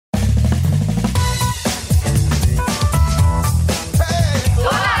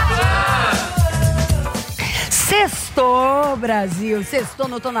Brasil, sextou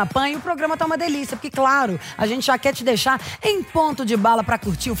no Tô na Pan e o programa tá uma delícia, porque claro, a gente já quer te deixar em ponto de bala pra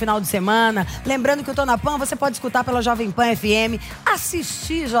curtir o final de semana. Lembrando que o Tô na Pan você pode escutar pela Jovem Pan FM,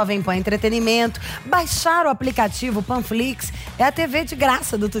 assistir Jovem Pan Entretenimento, baixar o aplicativo Panflix, é a TV de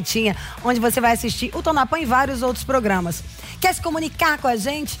graça do Tutinha, onde você vai assistir o Tô na Pan e vários outros programas. Quer se comunicar com a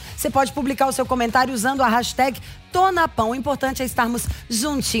gente? Você pode publicar o seu comentário usando a hashtag Tô na Pan. O importante é estarmos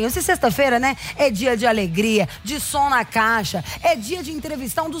juntinhos. E sexta-feira, né? É dia de alegria, de som na caixa. É dia de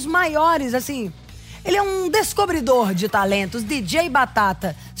entrevistar um dos maiores, assim. Ele é um descobridor de talentos, DJ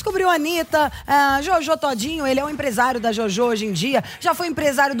Batata. Descobriu a Anitta, Jojo Todynho. Ele é um empresário da Jojo hoje em dia. Já foi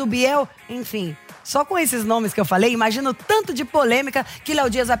empresário do Biel. Enfim, só com esses nomes que eu falei, imagino o tanto de polêmica que Léo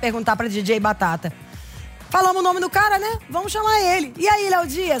Dias vai perguntar pra DJ Batata. Falamos o nome do cara, né? Vamos chamar ele. E aí, Léo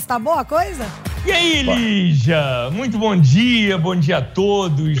Dias, tá boa a coisa? E aí, Lígia? Muito bom dia a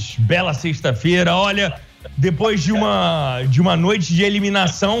todos. Bela sexta-feira. Olha, depois de uma noite de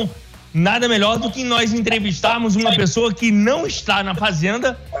eliminação, nada melhor do que nós entrevistarmos uma pessoa que não está na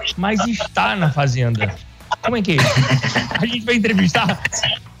Fazenda, mas está na Fazenda. Como é que é isso? A gente vai entrevistar,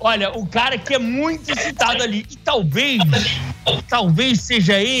 olha, o cara que é muito citado ali. E talvez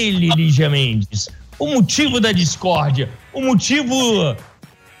seja ele, Lígia Mendes, o motivo da discórdia,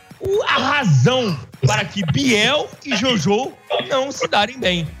 a razão para que Biel e Jojo não se darem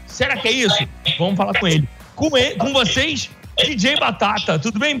bem. Será que é isso? Vamos falar com ele. Com vocês, DJ Batata.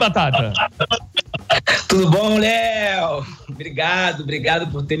 Tudo bem, Batata? Tudo bom, Léo? Obrigado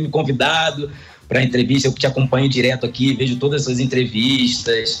por ter me convidado para a entrevista. Eu te acompanho direto aqui, vejo todas as suas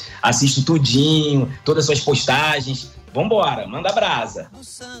entrevistas, assisto tudinho, todas as suas postagens. Vambora, manda brasa.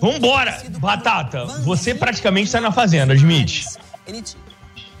 Vambora, Batata. Você praticamente está na Fazenda, admite?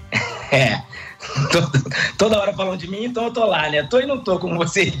 Toda hora falando de mim, então eu tô lá, né? Tô e não tô, como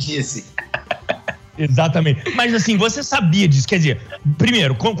você disse. Exatamente. Mas assim, você sabia disso? Quer dizer,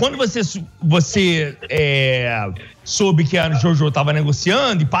 primeiro, quando você soube que a Jojo estava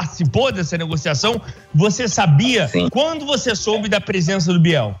negociando e participou dessa negociação, você sabia? Sim. Quando você soube da presença do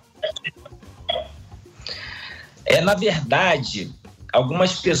Biel? Na verdade,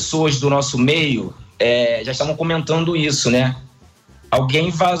 algumas pessoas do nosso meio já estavam comentando isso, né? Alguém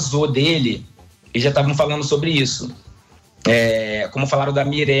vazou dele e já estavam falando sobre isso. Como falaram da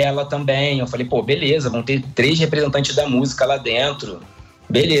Mirella também, eu falei, pô, beleza, vão ter 3 representantes da música lá dentro.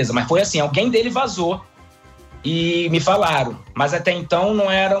 Beleza, mas foi assim, alguém dele vazou e me falaram. Mas até então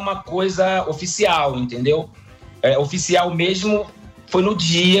não era uma coisa oficial, entendeu? Oficial mesmo foi no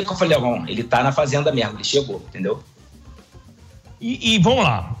dia que eu falei, bom, ele tá na Fazenda mesmo, ele chegou, entendeu? E vamos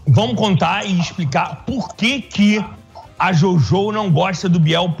lá, vamos contar e explicar por que a Jojo não gosta do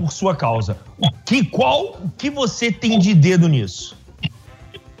Biel por sua causa. O que você tem de dedo nisso?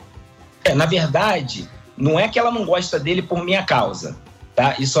 Na verdade, não é que ela não gosta dele por minha causa,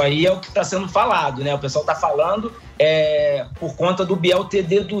 tá? Isso aí é o que está sendo falado, né? O pessoal está falando por conta do Biel ter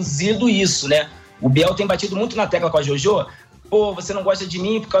deduzido isso, né? O Biel tem batido muito na tecla com a Jojo. Pô, você não gosta de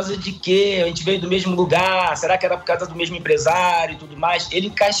mim por causa de quê? A gente veio do mesmo lugar, será que era por causa do mesmo empresário e tudo mais? Ele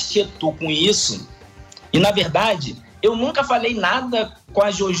casquetou com isso e, na verdade, eu nunca falei nada com a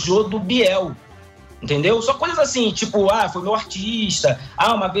Jojo do Biel, entendeu? Só coisas assim, tipo, foi meu artista,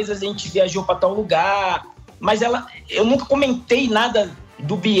 uma vez a gente viajou pra tal lugar, mas eu nunca comentei nada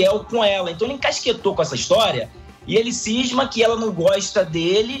do Biel com ela, então ele encasquetou com essa história e ele cisma que ela não gosta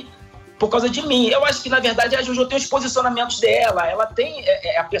dele por causa de mim. Eu acho que, na verdade, a Jojo tem os posicionamentos dela, ela tem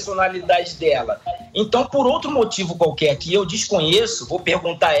a personalidade dela. Então, por outro motivo qualquer que eu desconheço, vou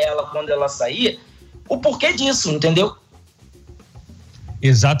perguntar a ela quando ela sair, o porquê disso, entendeu?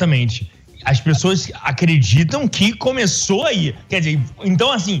 Exatamente. As pessoas acreditam que começou aí. Quer dizer,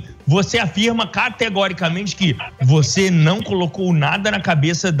 então assim, você afirma categoricamente que você não colocou nada na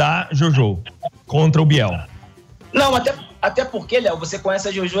cabeça da Jojo contra o Biel. Não, até porque, Léo, você conhece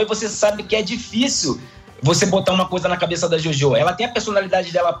a Jojo e você sabe que é difícil você botar uma coisa na cabeça da Jojo. Ela tem a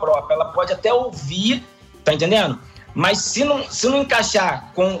personalidade dela própria, ela pode até ouvir, tá entendendo? Mas se não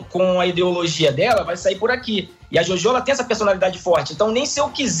encaixar com a ideologia dela, vai sair por aqui. E a Jojo, ela tem essa personalidade forte. Então, nem se eu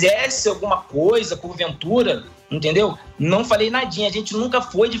quisesse alguma coisa, porventura, entendeu? Não falei nadinha. A gente nunca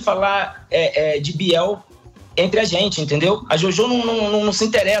foi de falar de Biel entre a gente, entendeu? A Jojo não se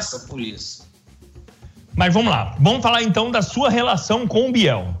interessa por isso. Mas vamos lá. Vamos falar, então, da sua relação com o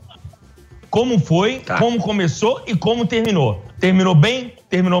Biel. Como foi, como começou e como terminou. Terminou bem?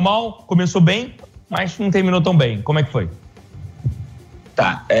 Terminou mal? Começou bem? Mas não terminou tão bem. Como é que foi?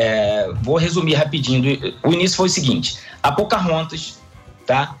 Tá, vou resumir rapidinho. O início foi o seguinte: a Pocahontas,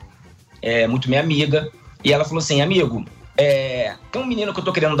 tá? Muito minha amiga, e ela falou assim, amigo, tem um menino que eu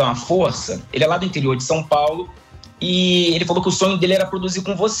tô querendo dar uma força, ele é lá do interior de São Paulo, e ele falou que o sonho dele era produzir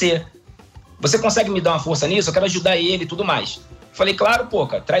com você. Você consegue me dar uma força nisso? Eu quero ajudar ele e tudo mais. Falei, claro, pô,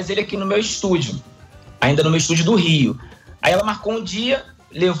 cara, traz ele aqui no meu estúdio. Ainda no meu estúdio do Rio. Aí ela marcou um dia,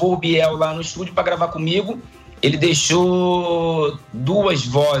 levou o Biel lá no estúdio pra gravar comigo. Ele deixou duas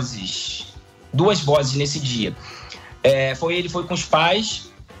vozes nesse dia. Ele foi com os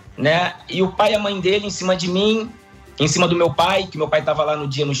pais, né? E o pai e a mãe dele em cima de mim, em cima do meu pai, que meu pai tava lá no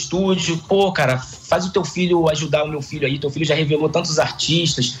dia no estúdio. Pô, cara, faz o teu filho ajudar o meu filho aí. Teu filho já revelou tantos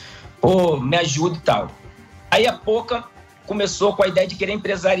artistas. Pô, me ajuda e tal. Aí a Poca começou com a ideia de querer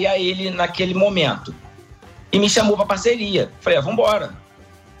empresariar ele naquele momento. E me chamou pra parceria. Falei, vambora.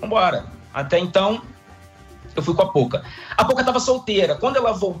 Até então, eu fui com a Poca. A Poca tava solteira. Quando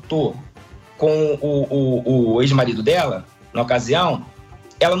ela voltou com o ex-marido dela, na ocasião,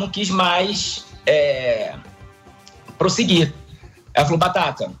 ela não quis mais prosseguir. Ela falou,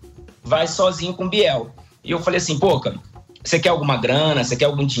 Batata, vai sozinho com o Biel. E eu falei assim, Poca, você quer alguma grana? Você quer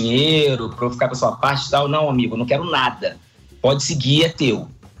algum dinheiro pra eu ficar com a sua parte e tal? Não, amigo, não quero nada. Pode seguir, é teu.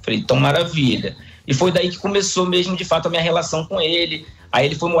 Falei, então maravilha. E foi daí que começou mesmo, de fato, a minha relação com ele. Aí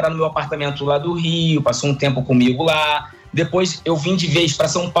ele foi morar no meu apartamento lá do Rio, passou um tempo comigo lá. Depois eu vim de vez pra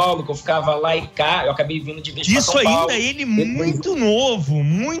São Paulo, que eu ficava lá e cá. Eu acabei vindo de vez pra São Paulo. Isso ainda ele muito novo,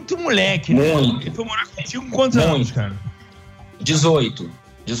 muito moleque. Muito. Né? Ele foi morar contigo com quantos anos, cara? 18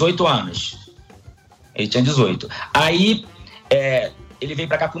 anos. Ele tinha 18. Aí ele veio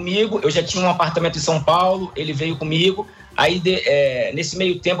pra cá comigo, eu já tinha um apartamento em São Paulo, ele veio comigo. Aí nesse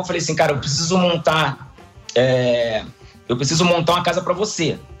meio tempo eu falei assim, cara, eu preciso montar uma casa pra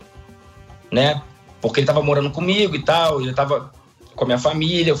você, né? Porque ele tava morando comigo e tal, ele tava com a minha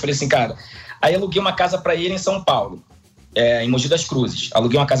família. Eu falei assim, cara, aí aluguei uma casa pra ele em São Paulo, em Mogi das Cruzes.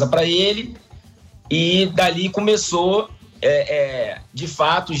 Aluguei uma casa pra ele e dali começou, de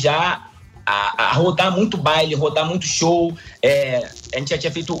fato, já a rodar muito baile, rodar muito show. A gente já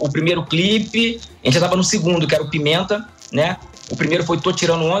tinha feito o primeiro clipe, a gente já tava no segundo, que era o Pimenta, né? O primeiro foi Tô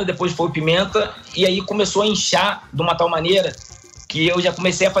Tirando Onda, depois foi o Pimenta, e aí começou a inchar de uma tal maneira que eu já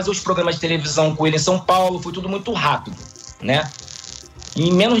comecei a fazer os programas de televisão com ele em São Paulo. Foi tudo muito rápido, né? E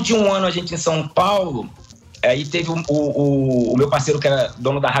em menos de um ano a gente em São Paulo, aí teve o meu parceiro que era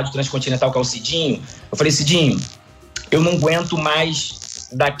dono da Rádio Transcontinental, que é o Cidinho. Eu falei, Cidinho, eu não aguento mais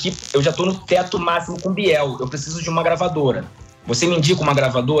daqui, eu já tô no teto máximo com o Biel, eu preciso de uma gravadora. Você me indica uma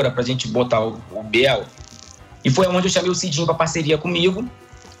gravadora pra gente botar o Biel? E foi onde eu chamei o Cidinho pra parceria comigo,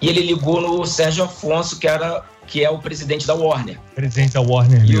 e ele ligou no Sérgio Afonso, que é o presidente da Warner. Presidente da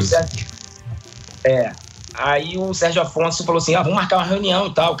Warner. E o Sérgio, aí o Sérgio Afonso falou assim, vamos marcar uma reunião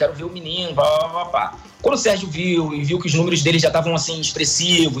e tal, quero ver o menino, pá. Quando o Sérgio viu que os números dele já estavam assim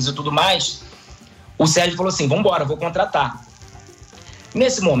expressivos e tudo mais, o Sérgio falou assim, vambora, vou contratar.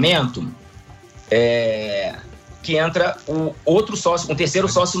 Nesse momento, que entra o outro sócio, um terceiro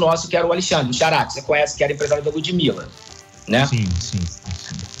sócio nosso, que era o Alexandre, o Xará, que você conhece, que era empresário da Ludmilla, né? Sim.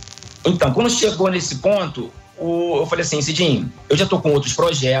 Então, quando chegou nesse ponto, eu falei assim, Cidinho, eu já tô com outros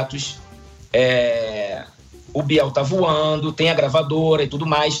projetos, o Biel tá voando, tem a gravadora e tudo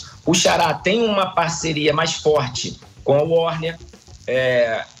mais, o Xará tem uma parceria mais forte com a Warner,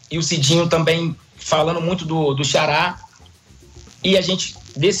 e o Cidinho também falando muito do Xará, e a gente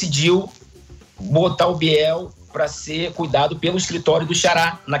decidiu botar o Biel para ser cuidado pelo escritório do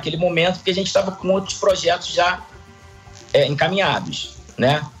Xará naquele momento, porque a gente estava com outros projetos já encaminhados,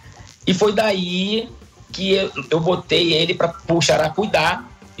 né? E foi daí que eu botei ele para o Xará cuidar,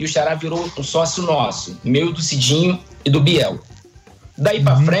 e o Xará virou um sócio nosso, meu, do Cidinho e do Biel. Daí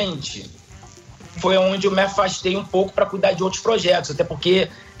para frente, foi onde eu me afastei um pouco para cuidar de outros projetos, até porque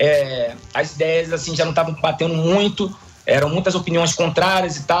as ideias assim, já não estavam batendo muito, eram muitas opiniões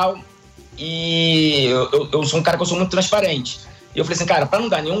contrárias e tal, e eu sou um cara que eu sou muito transparente. E eu falei assim, cara, para não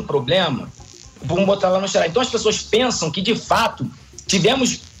dar nenhum problema, vamos botar lá no Xará. Então as pessoas pensam que, de fato,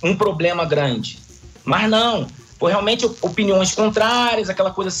 tivemos um problema grande. Mas não, foi realmente opiniões contrárias,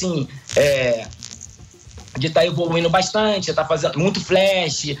 aquela coisa assim, de estar evoluindo bastante, de estar fazendo muito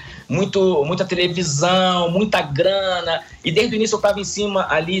flash, muita televisão, muita grana. E desde o início eu estava em cima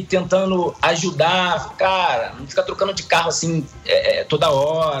ali tentando ajudar. Cara, não fica trocando de carro assim toda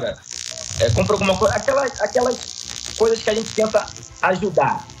hora. Compra alguma coisa, aquelas coisas que a gente tenta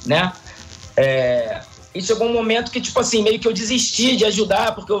ajudar, né? E chegou um momento que, tipo assim, meio que eu desisti de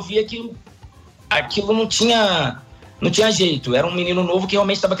ajudar, porque eu via que aquilo não tinha jeito. Era um menino novo que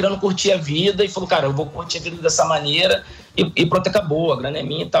realmente estava querendo curtir a vida e falou, cara, eu vou curtir a vida dessa maneira e pronto, acabou, a grana é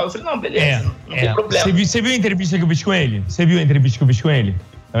minha e tal. Eu falei, não, beleza, não tem problema. Você viu a entrevista que eu fiz com ele? Você viu a entrevista que eu fiz com ele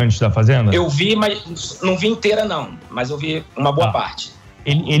antes da Fazenda? Eu vi, mas não vi inteira não, mas eu vi uma boa parte.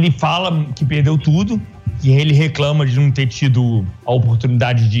 Ele fala que perdeu tudo, que ele reclama de não ter tido a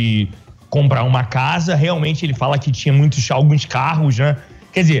oportunidade de comprar uma casa. Realmente ele fala que tinha alguns carros, né?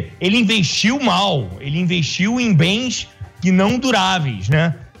 Quer dizer, ele investiu mal, ele investiu em bens que não duráveis,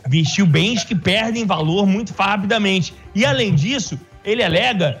 né? Investiu bens que perdem valor muito rapidamente. E além disso, ele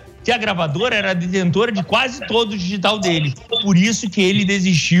alega que a gravadora era detentora de quase todo o digital dele. Por isso que ele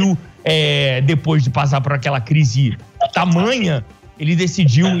desistiu, depois de passar por aquela crise tamanha, ele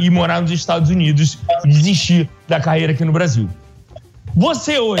decidiu ir morar nos Estados Unidos e desistir da carreira aqui no Brasil.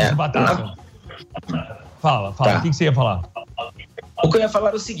 Você hoje, Batata... Fala, Tá. O que você ia falar? O que eu ia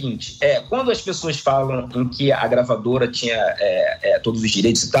falar é o seguinte, quando as pessoas falam em que a gravadora tinha todos os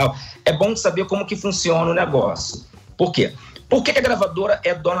direitos e tal, é bom saber como que funciona o negócio. Por quê? Por que a gravadora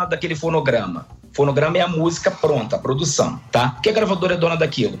é dona daquele fonograma? Fonograma é a música pronta, a produção, tá? Por que a gravadora é dona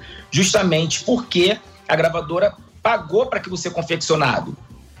daquilo? Justamente porque a gravadora pagou para aquilo ser confeccionado.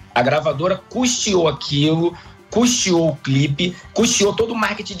 A gravadora custeou aquilo, custeou o clipe, custeou todo o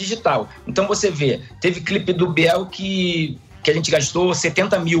marketing digital. Então você vê, teve clipe do Biel que a gente gastou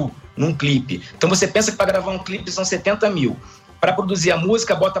 70 mil num clipe. Então você pensa que para gravar um clipe são 70 mil. Para produzir a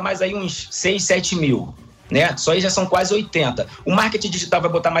música, bota mais aí uns 6, 7 mil. Né? Só aí já são quase 80. O marketing digital vai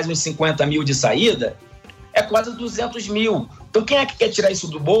botar mais uns 50 mil de saída, é quase 200 mil. Então quem é que quer tirar isso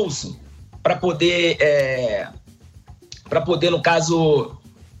do bolso para poder, no caso,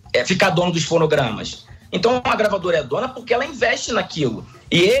 ficar dono dos fonogramas? Então a gravadora é dona porque ela investe naquilo.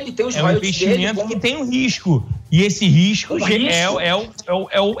 E ele tem os royalties dele. É um investimento que tem um risco. E esse risco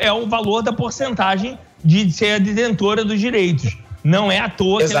é o valor da porcentagem de ser a detentora dos direitos. Não é à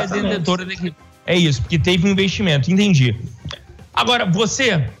toa que ela é detentora daquilo. É isso, porque teve um investimento, entendi. Agora,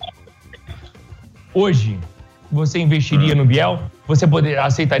 hoje, você investiria no Biel? Você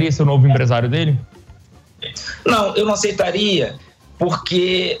aceitaria ser o novo empresário dele? Não, eu não aceitaria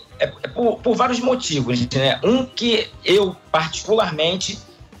porque por vários motivos, né? Um, que eu particularmente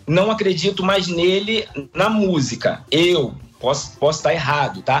não acredito mais nele na música. Eu posso estar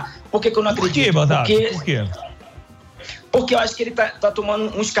errado, tá? Por que eu não acredito? Por quê, Batata? Por quê? Porque eu acho que ele tá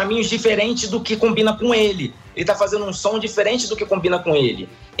tomando uns caminhos diferentes do que combina com ele. Ele tá fazendo um som diferente do que combina com ele.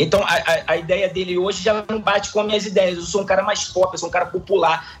 Então, a ideia dele hoje já não bate com as minhas ideias. Eu sou um cara mais pop, eu sou um cara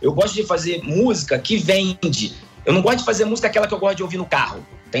popular. Eu gosto de fazer música que vende. Eu não gosto de fazer música aquela que eu gosto de ouvir no carro.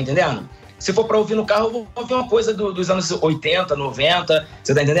 Tá entendendo? Se for pra ouvir no carro, eu vou ouvir uma coisa dos anos 80, 90.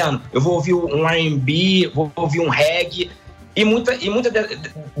 Você tá entendendo? Eu vou ouvir um R&B, vou ouvir um reggae. E muita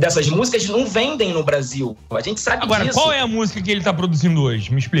dessas músicas não vendem no Brasil. A gente sabe disso. Agora, qual é a música que ele tá produzindo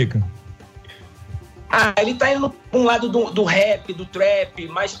hoje? Me explica. Ele tá indo pra um lado do rap, do trap,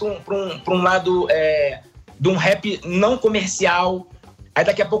 mais pra um lado de um rap não comercial. Aí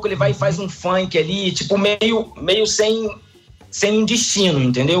daqui a pouco ele vai e faz um funk ali, tipo, meio sem um destino,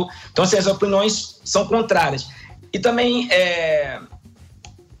 entendeu? Então, assim, as opiniões são contrárias. E também,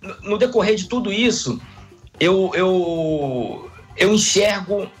 no decorrer de tudo isso, eu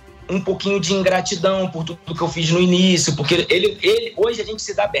enxergo um pouquinho de ingratidão por tudo que eu fiz no início, porque ele hoje a gente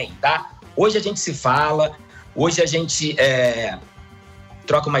se dá bem, tá? Hoje a gente se fala, hoje a gente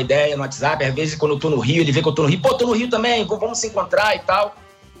troca uma ideia no WhatsApp. Às vezes, quando eu tô no Rio, ele vê que eu tô no Rio. Pô, tô no Rio também, vamos se encontrar e tal.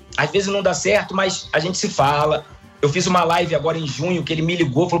 Às vezes não dá certo, mas a gente se fala. Eu fiz uma live agora em junho, que ele me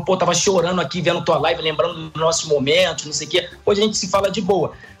ligou, falou, pô, tava chorando aqui, vendo tua live, lembrando dos nossos momentos, não sei o quê. Hoje a gente se fala de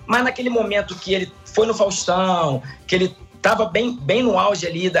boa. Mas naquele momento que ele foi no Faustão, que ele tava bem no auge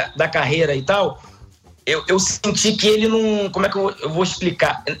ali da carreira e tal, eu senti que ele não... Como é que eu vou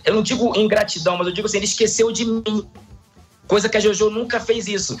explicar? Eu não digo ingratidão, mas eu digo assim, ele esqueceu de mim. Coisa que a Jojo nunca fez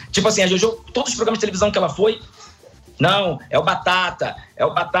isso. Tipo assim, a Jojo, todos os programas de televisão que ela foi, não, é o Batata.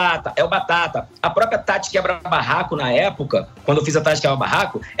 A própria Tati Quebra Barraco, na época, quando eu fiz a Tati Quebra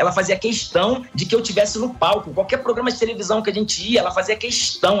Barraco, ela fazia questão de que eu estivesse no palco. Qualquer programa de televisão que a gente ia, ela fazia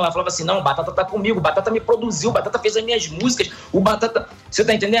questão. Ela falava assim, não, o Batata tá comigo, o Batata me produziu, o Batata fez as minhas músicas, o Batata... Você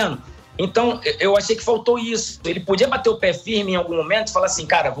tá entendendo? Então, eu achei que faltou isso. Ele podia bater o pé firme em algum momento e falar assim,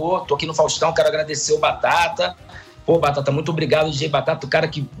 cara, tô aqui no Faustão, quero agradecer o Batata. Pô, Batata, muito obrigado, DJ Batata, o cara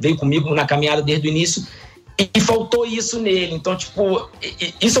que veio comigo na caminhada desde o início. E faltou isso nele. Então, tipo,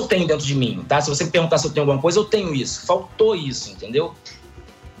 isso eu tenho dentro de mim, tá? Se você me perguntar se eu tenho alguma coisa, eu tenho isso. Faltou isso, entendeu?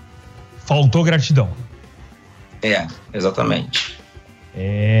 Faltou gratidão. Exatamente.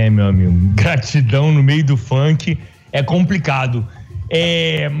 Meu amigo, gratidão no meio do funk é complicado.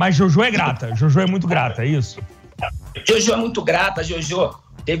 Mas Jojo é grata, Jojo é muito grata, é isso? Jojo é muito grata. Jojo,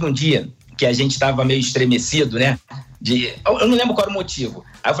 teve um dia que a gente tava meio estremecido, né? Eu não lembro qual era o motivo.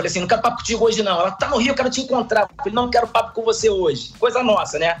 Aí eu falei assim, não quero papo contigo hoje não. Ela tá no Rio, eu quero te encontrar. Eu falei, não quero papo com você hoje. Coisa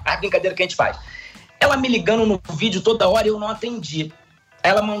nossa, né? A brincadeira que a gente faz. Ela me ligando no vídeo toda hora e eu não atendi.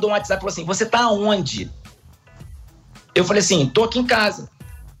 Aí ela mandou um WhatsApp e falou assim, você tá aonde? Eu falei assim, tô aqui em casa.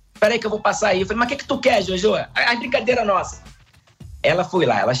 Peraí que eu vou passar aí. Eu falei, mas o que tu quer, Jojo? A brincadeira nossa. Ela foi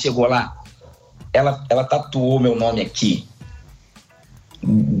lá, ela chegou lá, ela tatuou meu nome aqui.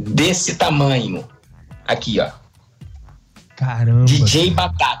 Desse tamanho. Aqui, ó. Caramba. DJ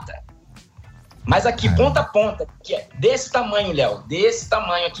Batata. Mas aqui, ponta a ponta, que é desse tamanho, Léo. Desse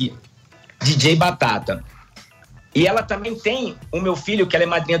tamanho aqui. DJ Batata. E ela também tem o meu filho, que ela é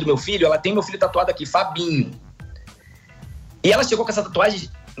madrinha do meu filho, ela tem meu filho tatuado aqui, Fabinho. E ela chegou com essa tatuagem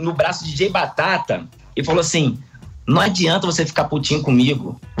no braço de DJ Batata e falou assim, não adianta você ficar putinho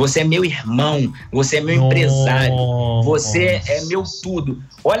comigo. Você é meu irmão, você é meu empresário, você é meu tudo.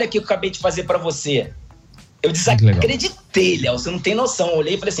 Olha o que eu acabei de fazer pra você. Eu desacreditei, Léo, você não tem noção. Eu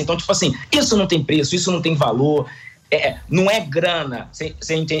olhei e falei assim, então tipo assim, isso não tem preço, isso não tem valor, não é grana,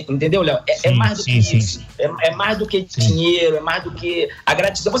 você entendeu, Léo? É mais do que isso, é mais do que dinheiro, é mais do que a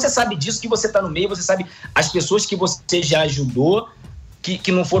gratidão. Você sabe disso, que você tá no meio, você sabe as pessoas que você já ajudou,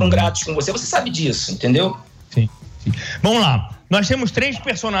 que não foram gratos com você sabe disso, entendeu? Sim. Vamos lá, nós temos 3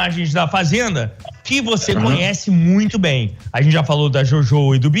 personagens da Fazenda que você conhece muito bem. A gente já falou da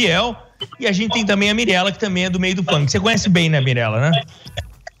Jojo e do Biel, e a gente tem também a Mirella, que também é do meio do funk. Você conhece bem, né, Mirella, né?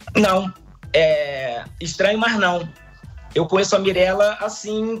 Não, estranho, mas não. Eu conheço a Mirella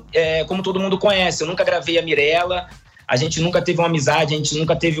assim, como todo mundo conhece. Eu nunca gravei a Mirella, a gente nunca teve uma amizade, a gente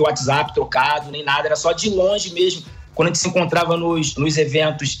nunca teve o WhatsApp trocado, nem nada. Era só de longe mesmo, quando a gente se encontrava nos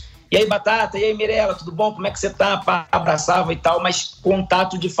eventos. E aí, Batata, e aí, Mirella, tudo bom? Como é que você tá? Abraçava e tal, mas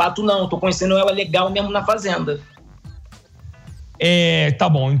contato de fato não. Tô conhecendo ela legal mesmo na Fazenda. Tá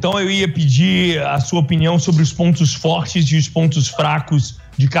bom, então eu ia pedir a sua opinião sobre os pontos fortes e os pontos fracos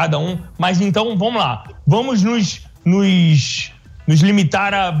de cada um, mas então vamos lá, vamos nos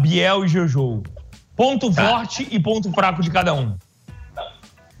limitar a Biel e Jojo. Ponto forte e ponto fraco de cada um.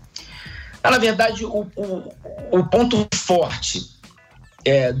 Na verdade, o ponto forte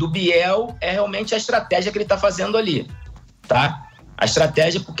do Biel é realmente a estratégia que ele tá fazendo ali, tá? A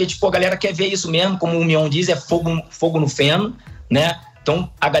estratégia, porque tipo, a galera quer ver isso mesmo, como o Mion diz, é fogo no feno, né?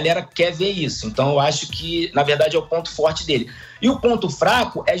 Então a galera quer ver isso. Então eu acho que na verdade é o ponto forte dele. E o ponto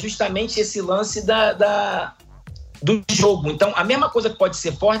fraco é justamente esse lance do jogo. Então a mesma coisa que pode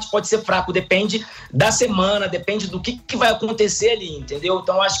ser forte pode ser fraco, depende da semana, depende do que vai acontecer ali, entendeu?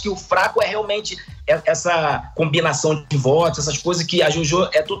 Então eu acho que o fraco é realmente essa combinação de votos, essas coisas que a Jojo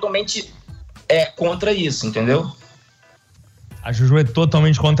é totalmente contra isso, entendeu? A Jojo é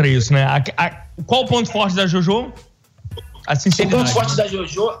totalmente contra isso, né? Qual o ponto forte da Jojo? A sinceridade. O ponto forte da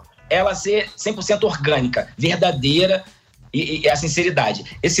Jojo é ela ser 100% orgânica, verdadeira e a sinceridade.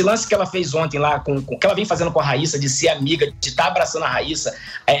 Esse lance que ela fez ontem lá, que ela vem fazendo com a Raíssa, de ser amiga, de estar abraçando a Raíssa,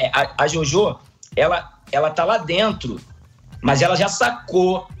 a Jojo, ela tá lá dentro, mas ela já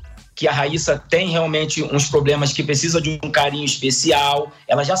sacou que a Raíssa tem realmente uns problemas que precisa de um carinho especial.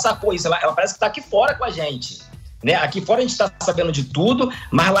 Ela já sacou isso, ela parece que tá aqui fora com a gente. Né? Aqui fora a gente tá sabendo de tudo,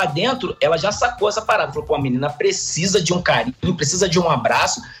 mas lá dentro ela já sacou essa parada. Falou, pô, a menina precisa de um carinho, precisa de um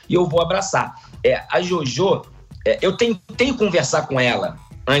abraço e eu vou abraçar. A Jojo, eu tentei conversar com ela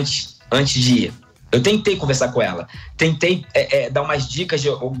antes de ir. Eu tentei conversar com ela. Tentei dar umas dicas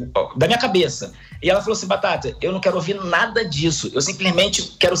da minha cabeça. E ela falou assim, Batata, eu não quero ouvir nada disso. Eu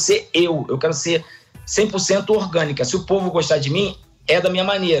simplesmente quero ser eu. Eu quero ser 100% orgânica. Se o povo gostar de mim, é da minha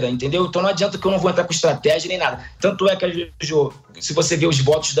maneira, entendeu? Então não adianta que eu não vou entrar com estratégia nem nada. Tanto é que a Jojo, se você ver os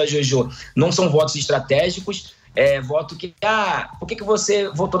votos da Jojo, não são votos estratégicos, voto que, por que você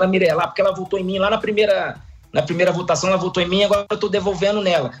votou na Mirella? Porque ela votou em mim lá na primeira votação, ela votou em mim, agora eu tô devolvendo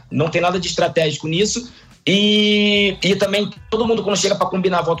nela. Não tem nada de estratégico nisso. E também, todo mundo quando chega pra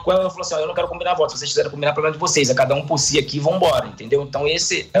combinar voto com ela falou assim, eu não quero combinar voto, se vocês quiserem combinar, problema de vocês, é cada um por si aqui e vambora, entendeu? Então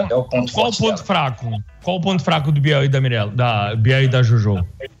esse é o ponto forte. Qual o ponto fraco? Qual o ponto fraco do Biel e da Mirella, da Biel e da Jojo?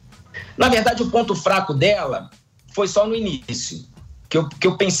 Na verdade, o ponto fraco dela foi só no início, que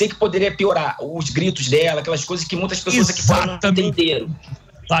eu pensei que poderia piorar, os gritos dela, aquelas coisas que muitas pessoas aqui fora não entenderam.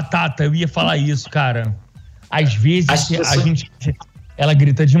 Batata, eu ia falar isso, cara. Às vezes ela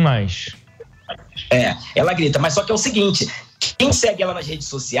grita demais. Ela grita, mas só que é o seguinte, quem segue ela nas redes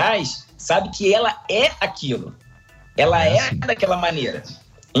sociais sabe que ela é aquilo. Ela é daquela maneira,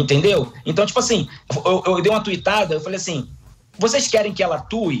 entendeu? Então, tipo assim, eu dei uma tweetada, eu falei assim, vocês querem que ela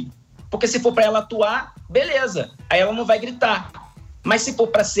atue? Porque se for pra ela atuar, beleza, aí ela não vai gritar. Mas se for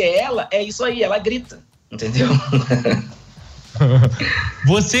pra ser ela, é isso aí, ela grita, entendeu?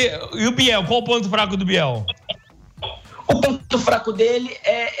 E o Biel, qual o ponto fraco do Biel? O ponto fraco dele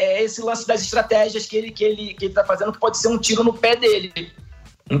é esse lance das estratégias que ele tá fazendo, que pode ser um tiro no pé dele,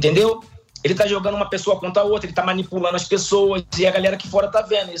 entendeu? ele tá jogando uma pessoa contra a outra, ele tá manipulando as pessoas, e a galera aqui fora tá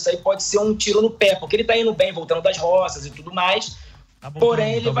vendo. Isso aí pode ser um tiro no pé, porque ele tá indo bem, voltando das roças e tudo mais,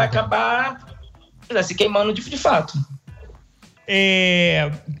 porém ele vai acabar se queimando de fato.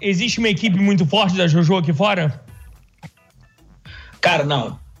 Existe uma equipe muito forte da Jojo aqui fora? Cara,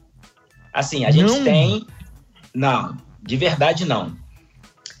 não. Assim, a gente tem... Não, de verdade não.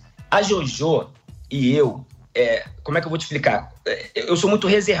 A Jojo e eu... como é que eu vou te explicar? Eu sou muito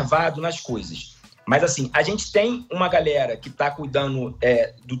reservado nas coisas. Mas assim, a gente tem uma galera que tá cuidando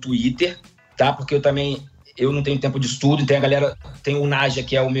do Twitter, tá? Porque eu não tenho tempo de estudo, tem a galera... Tem o Naja,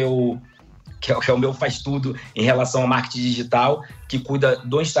 que é o meu... Que é o meu faz tudo em relação ao marketing digital, que cuida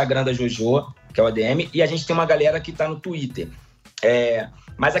do Instagram da Jojo, que é o ADM, e a gente tem uma galera que tá no Twitter.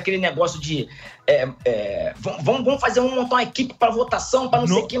 Mas aquele negócio de vamos montar uma equipe para votação, para não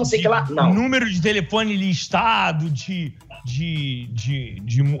sei o que, não sei o que lá. Não. Número de telefone listado, de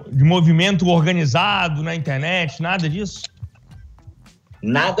movimento organizado na internet, nada disso?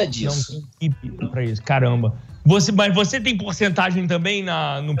 Nada disso. Não tem equipe pra isso, caramba. Mas você tem porcentagem também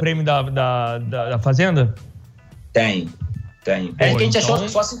no prêmio da Fazenda? Tem. Que a gente achou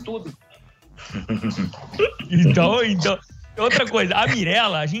sócio em tudo. Então... Outra coisa, a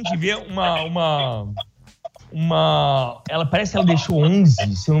Mirella, a gente vê ela parece que ela deixou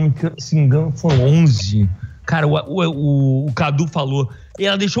 11, se eu não me engano, foram 11. Cara, o Cadu falou. E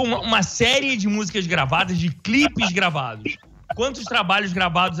ela deixou uma série de músicas gravadas, de clipes gravados. Quantos trabalhos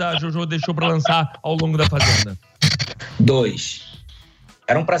gravados a Jojo deixou pra lançar ao longo da Fazenda? 2.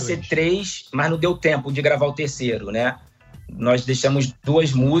 Eram pra ser 3, mas não deu tempo de gravar o terceiro, né? Nós deixamos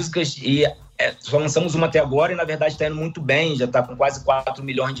 2 músicas e só lançamos uma até agora e, na verdade, tá indo muito bem. Já tá com quase 4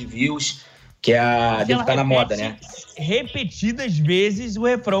 milhões de views, que é a Deve Ficar na Moda, né? Repetidas vezes o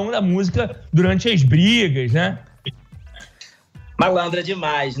refrão da música durante as brigas, né? Malandra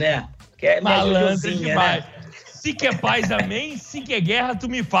demais, né? Malandra demais. Né? Se quer paz, amém. Se quer guerra, tu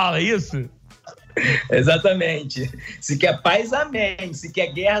me fala, é isso? Exatamente. Se quer paz, amém. Se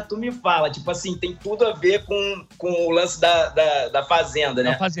quer guerra, tu me fala. Tipo assim, tem tudo a ver com o lance da Fazenda,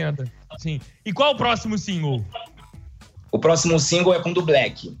 né? Da Fazenda, sim. E qual é o próximo single? O próximo single é com o do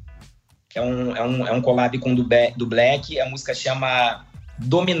Black. É um collab com o do Black. A música chama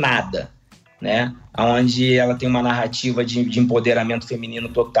Dominada, né? Onde ela tem uma narrativa de empoderamento feminino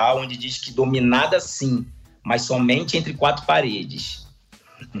total, onde diz que dominada sim, mas somente entre 4 paredes.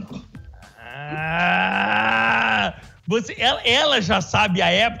 Ela já sabe a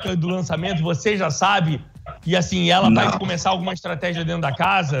época do lançamento, você já sabe? E assim, ela vai começar alguma estratégia dentro da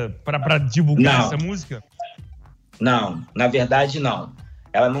casa pra divulgar essa música? Não, na verdade não.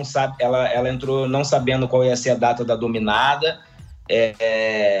 Ela não sabe, ela entrou não sabendo qual ia ser a data da Dominada.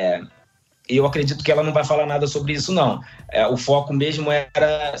 E eu acredito que ela não vai falar nada sobre isso, não. O foco mesmo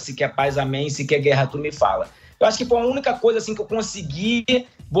era se quer paz, amém, se quer guerra, tu me fala. Eu acho que foi a única coisa assim que eu consegui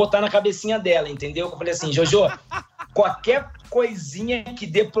botar na cabecinha dela, entendeu? Eu falei assim, Jojo, qualquer coisinha que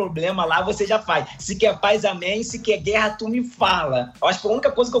dê problema lá, você já faz. Se quer paz, amém, se quer guerra, tu me fala. Eu acho que foi a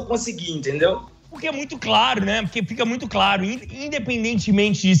única coisa que eu consegui, entendeu? Porque é muito claro, né? Porque fica muito claro,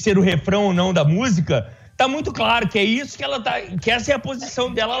 independentemente de ser o refrão ou não da música, tá muito claro que é isso que ela tá, que essa é a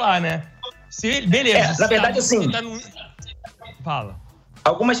posição dela lá, né? Beleza. Na verdade, assim... Fala.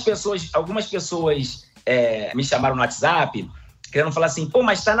 Algumas pessoas me chamaram no WhatsApp querendo falar assim, pô,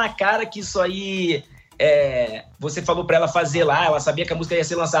 mas tá na cara que isso aí você falou pra ela fazer lá, ela sabia que a música ia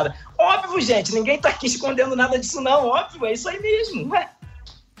ser lançada. Óbvio, gente, ninguém tá aqui escondendo nada disso não, óbvio, é isso aí mesmo, ué.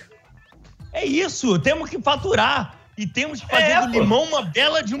 É isso, temos que faturar e temos que fazer do limão uma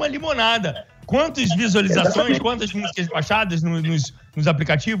bela de uma limonada. Quantas visualizações, exatamente, quantas músicas baixadas nos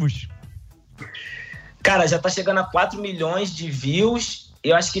aplicativos? Cara, já tá chegando a 4 milhões de views.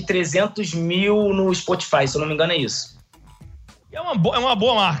 Eu acho que 300 mil no Spotify, se eu não me engano é isso. É uma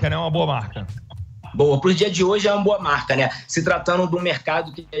boa marca, né? Uma boa marca. Boa. Pro dia de hoje é uma boa marca, né? Se tratando de um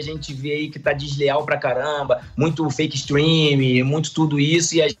mercado que a gente vê aí que tá desleal pra caramba, muito fake stream, muito tudo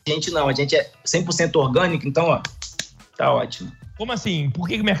isso, e a gente não. A gente é 100% orgânico, então, ó, tá ótimo. Como assim? Por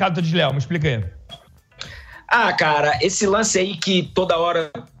que o mercado tá desleal? Me explica aí. Ah, cara, esse lance aí que toda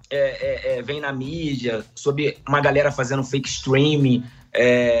hora vem na mídia, sobre uma galera fazendo fake streaming,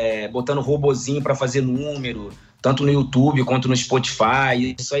 botando robozinho pra fazer número, tanto no YouTube quanto no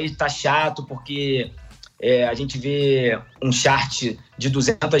Spotify. Isso aí tá chato porque a gente vê um chart de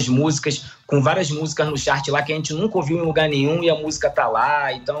 200 músicas, com várias músicas no chart lá que a gente nunca ouviu em lugar nenhum e a música tá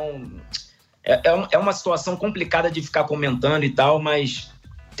lá. Então, é uma situação complicada de ficar comentando e tal, mas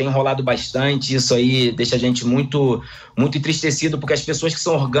tem rolado bastante, isso aí deixa a gente muito, muito entristecido, porque as pessoas que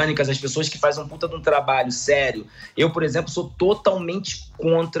são orgânicas, as pessoas que fazem um puta de um trabalho sério, eu, por exemplo, sou totalmente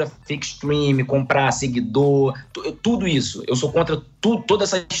contra fake stream, comprar seguidor, tudo isso, eu sou contra toda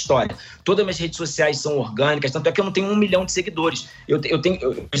essa história. Todas as minhas redes sociais são orgânicas, tanto é que eu não tenho 1 milhão de seguidores. Eu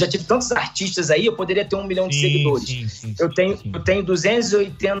já tive tantos artistas aí, eu poderia ter 1 milhão de seguidores. Eu tenho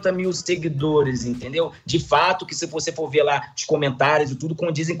 280 mil seguidores, entendeu? De fato, que se você for ver lá os comentários e tudo,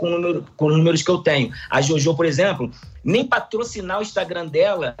 condizem com os números que eu tenho. A Jojo, por exemplo, nem patrocinar o Instagram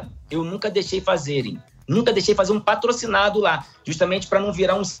dela, eu nunca deixei fazerem. Nunca deixei fazer um patrocinado lá, justamente para não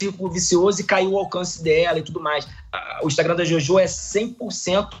virar um círculo vicioso e cair o alcance dela e tudo mais. O Instagram da Jojo é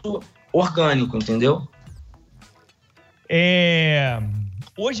 100% orgânico, entendeu?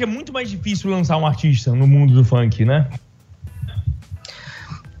 Hoje é muito mais difícil lançar um artista no mundo do funk, né?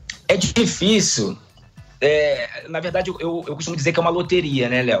 É difícil. Na verdade, eu costumo dizer que é uma loteria,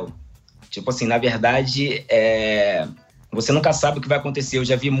 né, Léo? Tipo assim, na verdade, você nunca sabe o que vai acontecer. Eu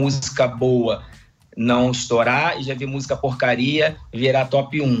já vi música boa não estourar e já vi música porcaria virar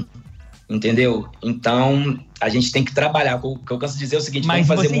top 1, entendeu? Então, a gente tem que trabalhar. O que eu canso de dizer é o seguinte... Mas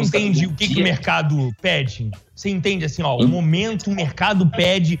você entende o que o mercado pede? Você entende assim, o momento o mercado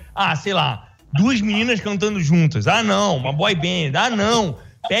pede, sei lá, 2 meninas cantando juntas. Não, uma boy band. Não,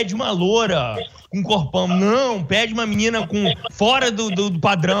 pede uma loura com corpão. Não, pede uma menina fora do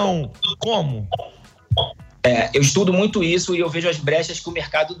padrão. Como? Eu estudo muito isso e eu vejo as brechas que o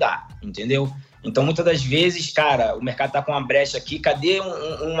mercado dá, entendeu? Então, muitas das vezes, cara, o mercado tá com uma brecha aqui. Cadê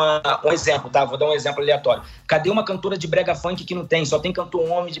um exemplo, tá? Vou dar um exemplo aleatório. Cadê uma cantora de brega funk que não tem? Só tem cantor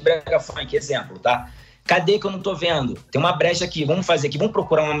homem de brega funk, exemplo, tá? Cadê que eu não tô vendo? Tem uma brecha aqui, vamos fazer aqui. Vamos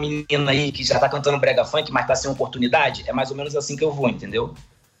procurar uma menina aí que já tá cantando brega funk, mas tá sem oportunidade? É mais ou menos assim que eu vou, entendeu?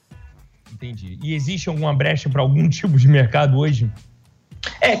 Entendi. E existe alguma brecha para algum tipo de mercado hoje?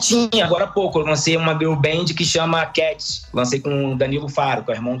 Tinha, agora há pouco. Eu lancei uma girl band que chama Cat. Lancei com o Danilo Faro, que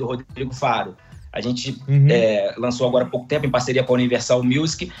é o irmão do Rodrigo Faro. A gente lançou agora há pouco tempo em parceria com a Universal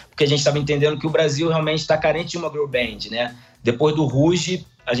Music, porque a gente estava entendendo que o Brasil realmente está carente de uma girl band, né? Depois do Hoje,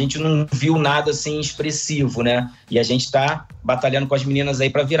 a gente não viu nada assim expressivo, né? E a gente está batalhando com as meninas aí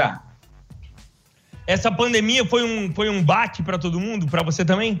para virar. Essa pandemia foi um baque para todo mundo? Para você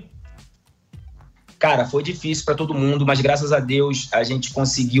também? Cara, foi difícil para todo mundo, mas graças a Deus a gente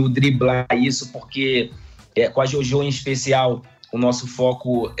conseguiu driblar isso, porque com a Jojo em especial, o nosso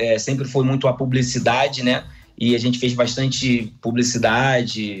foco sempre foi muito a publicidade, né? E a gente fez bastante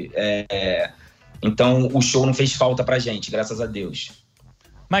publicidade, então o show não fez falta pra gente, graças a Deus.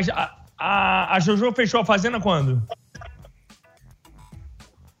 Mas a Jojo fechou a Fazenda quando?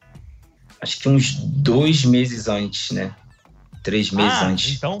 Acho que uns 2 meses antes, né? 3 meses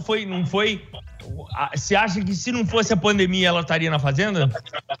antes. Então não foi... Você acha que se não fosse a pandemia, ela estaria na Fazenda?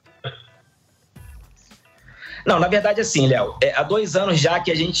 Não, na verdade, assim, Léo, há 2 anos já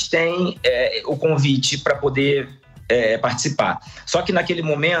que a gente tem o convite para poder participar. Só que naquele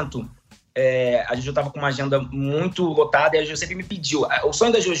momento, a Jojo estava com uma agenda muito lotada e a Jojo sempre me pediu. O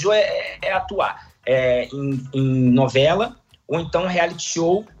sonho da Jojo é atuar em novela ou então reality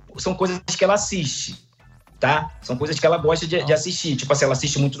show. São coisas que ela assiste, tá? São coisas que ela gosta de assistir. Tipo assim, ela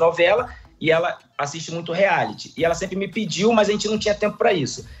assiste muito novela e ela assiste muito reality. E ela sempre me pediu, mas a gente não tinha tempo para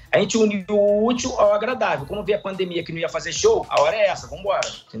isso. A gente uniu o útil ao agradável. Quando veio a pandemia que não ia fazer show, a hora é essa, vambora,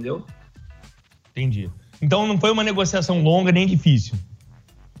 entendeu? Entendi. Então não foi uma negociação longa nem difícil?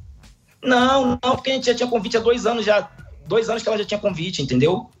 Não, porque a gente já tinha convite há 2 anos já. 2 anos que ela já tinha convite,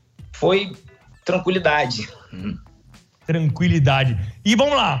 entendeu? Foi tranquilidade. Tranquilidade. E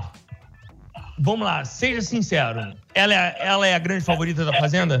vamos lá, seja sincero. Ela é a grande favorita da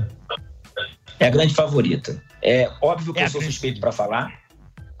Fazenda? É a grande favorita. É óbvio que eu sou suspeito para falar.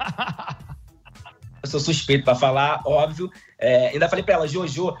 Eu sou suspeito para falar, óbvio. Ainda falei para ela,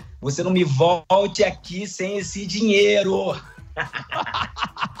 Jojo, você não me volte aqui sem esse dinheiro.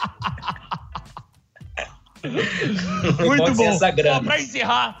 Muito bom. Para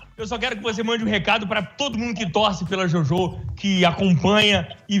encerrar, eu só quero que você mande um recado para todo mundo que torce pela Jojo, que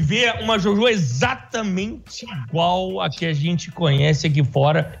acompanha e vê uma Jojo exatamente igual a que a gente conhece aqui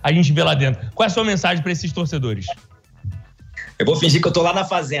fora, a gente vê lá dentro. Qual é a sua mensagem para esses torcedores? Eu vou fingir que eu tô lá na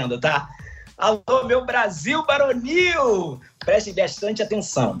Fazenda, tá? Alô, meu Brasil baronil! Preste bastante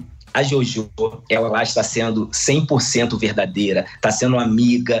atenção. A Jojo, ela lá está sendo 100% verdadeira, está sendo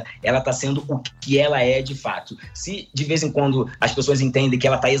amiga, ela está sendo o que ela é de fato. Se de vez em quando as pessoas entendem que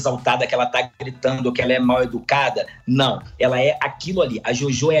ela está exaltada, que ela está gritando, que ela é mal educada, não. Ela é aquilo ali, a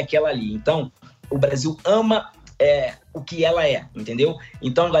Jojo é aquela ali. Então, o Brasil ama o que ela é, entendeu?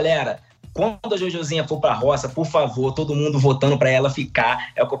 Então, galera, quando a Jojozinha for pra roça, por favor, todo mundo votando pra ela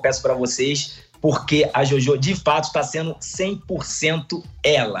ficar. É o que eu peço pra vocês, porque a Jojo, de fato, está sendo 100%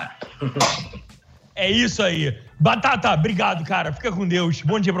 ela. É isso aí. Batata, obrigado, cara. Fica com Deus.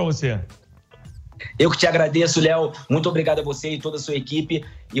 Bom dia pra você. Eu que te agradeço, Léo. Muito obrigado a você e toda a sua equipe.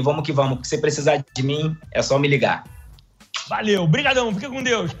 E vamos que vamos. Se você precisar de mim, é só me ligar. Valeu. Obrigadão. Fica com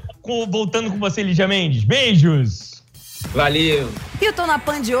Deus. Voltando com você, Lígia Mendes. Beijos. Valeu. E o Tô na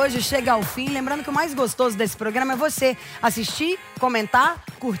Pan de hoje chega ao fim. Lembrando que o mais gostoso desse programa é você assistir, comentar,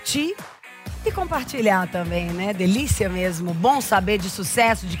 curtir e compartilhar também, né? Delícia mesmo. Bom saber de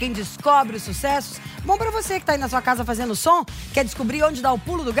sucesso, de quem descobre os sucessos. Bom pra você que tá aí na sua casa fazendo som, quer descobrir onde dá o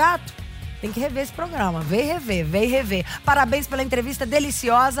pulo do gato? Tem que rever esse programa. Vem rever. Parabéns pela entrevista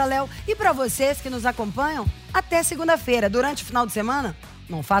deliciosa, Léo. E pra vocês que nos acompanham, até segunda-feira. Durante o final de semana,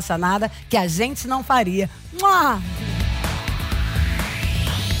 não faça nada que a gente não faria. Mua!